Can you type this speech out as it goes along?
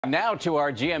Now to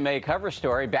our GMA cover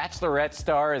story. Bachelorette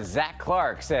star Zac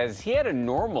Clark says he had a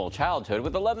normal childhood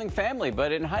with a loving family,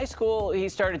 but in high school he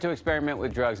started to experiment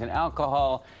with drugs and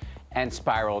alcohol and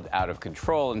spiraled out of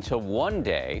control until one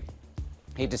day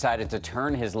he decided to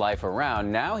turn his life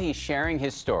around. Now he's sharing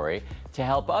his story to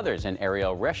help others, and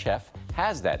Ariel Reshef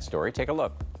has that story. Take a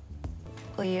look.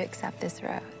 Will you accept this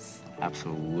rose?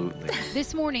 Absolutely.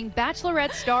 This morning,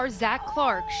 Bachelorette star Zac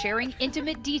Clark sharing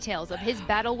intimate details of his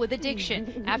battle with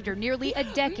addiction after nearly a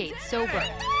decade sober.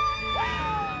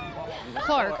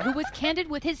 Clark, who was candid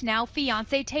with his now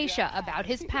fiancée Tayshia about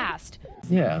his past.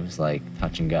 Yeah, it was like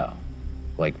touch and go.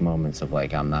 Like moments of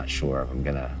like, I'm not sure if I'm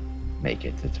gonna make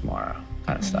it to tomorrow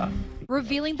kind of stuff.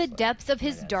 Revealing the depths of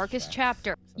his darkest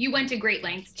chapter. You went to great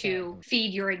lengths to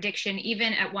feed your addiction,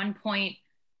 even at one point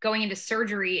going into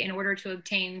surgery in order to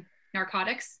obtain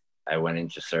narcotics. I went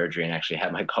into surgery and actually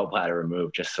had my gallbladder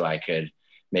removed just so I could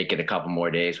make it a couple more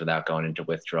days without going into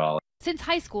withdrawal. Since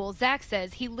high school, Zac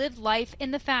says he lived life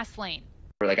in the fast lane.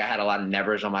 Like I had a lot of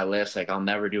nevers on my list, like I'll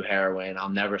never do heroin, I'll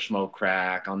never smoke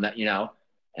crack, and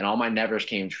all my nevers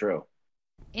came true.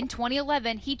 In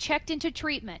 2011, he checked into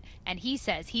treatment, and he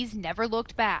says he's never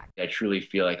looked back. I truly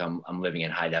feel like I'm living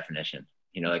in high definition.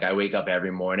 Like I wake up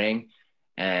every morning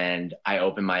and I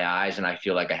open my eyes and I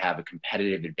feel like I have a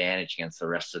competitive advantage against the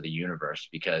rest of the universe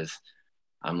because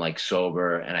I'm like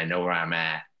sober and I know where I'm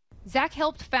at. Zac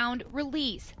helped found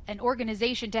Release, an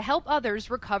organization to help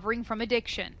others recovering from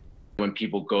addiction. When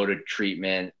people go to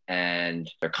treatment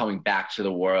and they're coming back to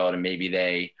the world and maybe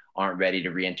they aren't ready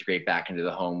to reintegrate back into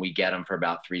the home, we get them for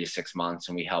about 3 to 6 months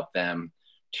and we help them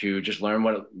to just learn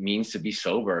what it means to be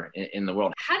sober in the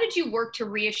world. How did you work to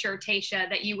reassure Tayshia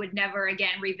that you would never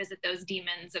again revisit those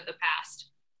demons of the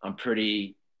past? I'm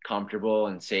pretty comfortable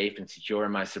and safe and secure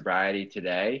in my sobriety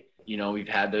today. We've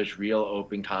had those real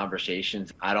open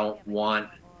conversations. I don't want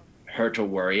her to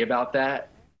worry about that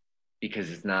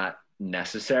because it's not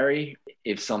necessary.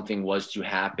 If something was to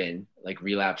happen, like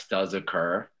relapse does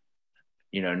occur,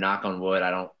 knock on wood, I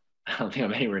don't think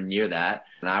I'm anywhere near that.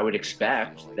 And I would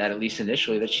expect that at least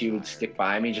initially that she would stick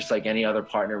by me just like any other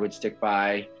partner would stick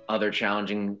by other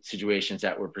challenging situations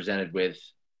that we're presented with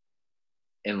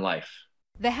in life.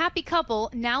 The happy couple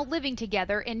now living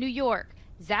together in New York.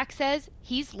 Zac says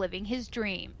he's living his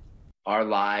dream. Our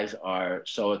lives are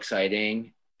so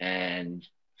exciting and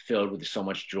filled with so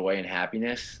much joy and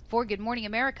happiness. For Good Morning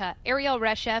America, Ariel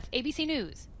Reshef, ABC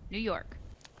News, New York.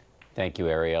 Thank you,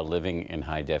 Ariel. Living in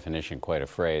high definition, quite a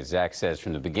phrase. Zac says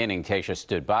from the beginning, Tayshia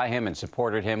stood by him and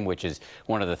supported him, which is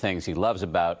one of the things he loves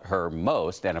about her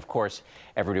most. And of course,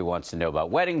 everybody wants to know about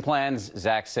wedding plans.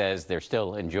 Zac says they're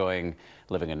still enjoying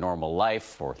living a normal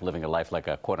life, or living a life like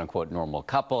a quote-unquote normal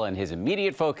couple. And his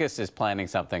immediate focus is planning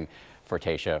something for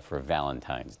Tayshia for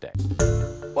Valentine's Day.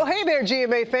 Well, hey there,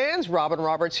 GMA fans. Robin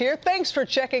Roberts here. Thanks for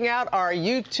checking out our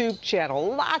YouTube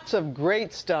channel. Lots of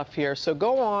great stuff here. So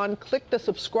go on, click the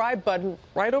subscribe button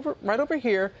right over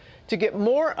here to get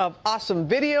more of awesome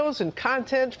videos and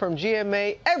content from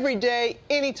GMA every day,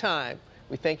 anytime.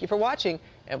 We thank you for watching,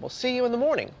 and we'll see you in the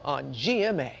morning on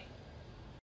GMA.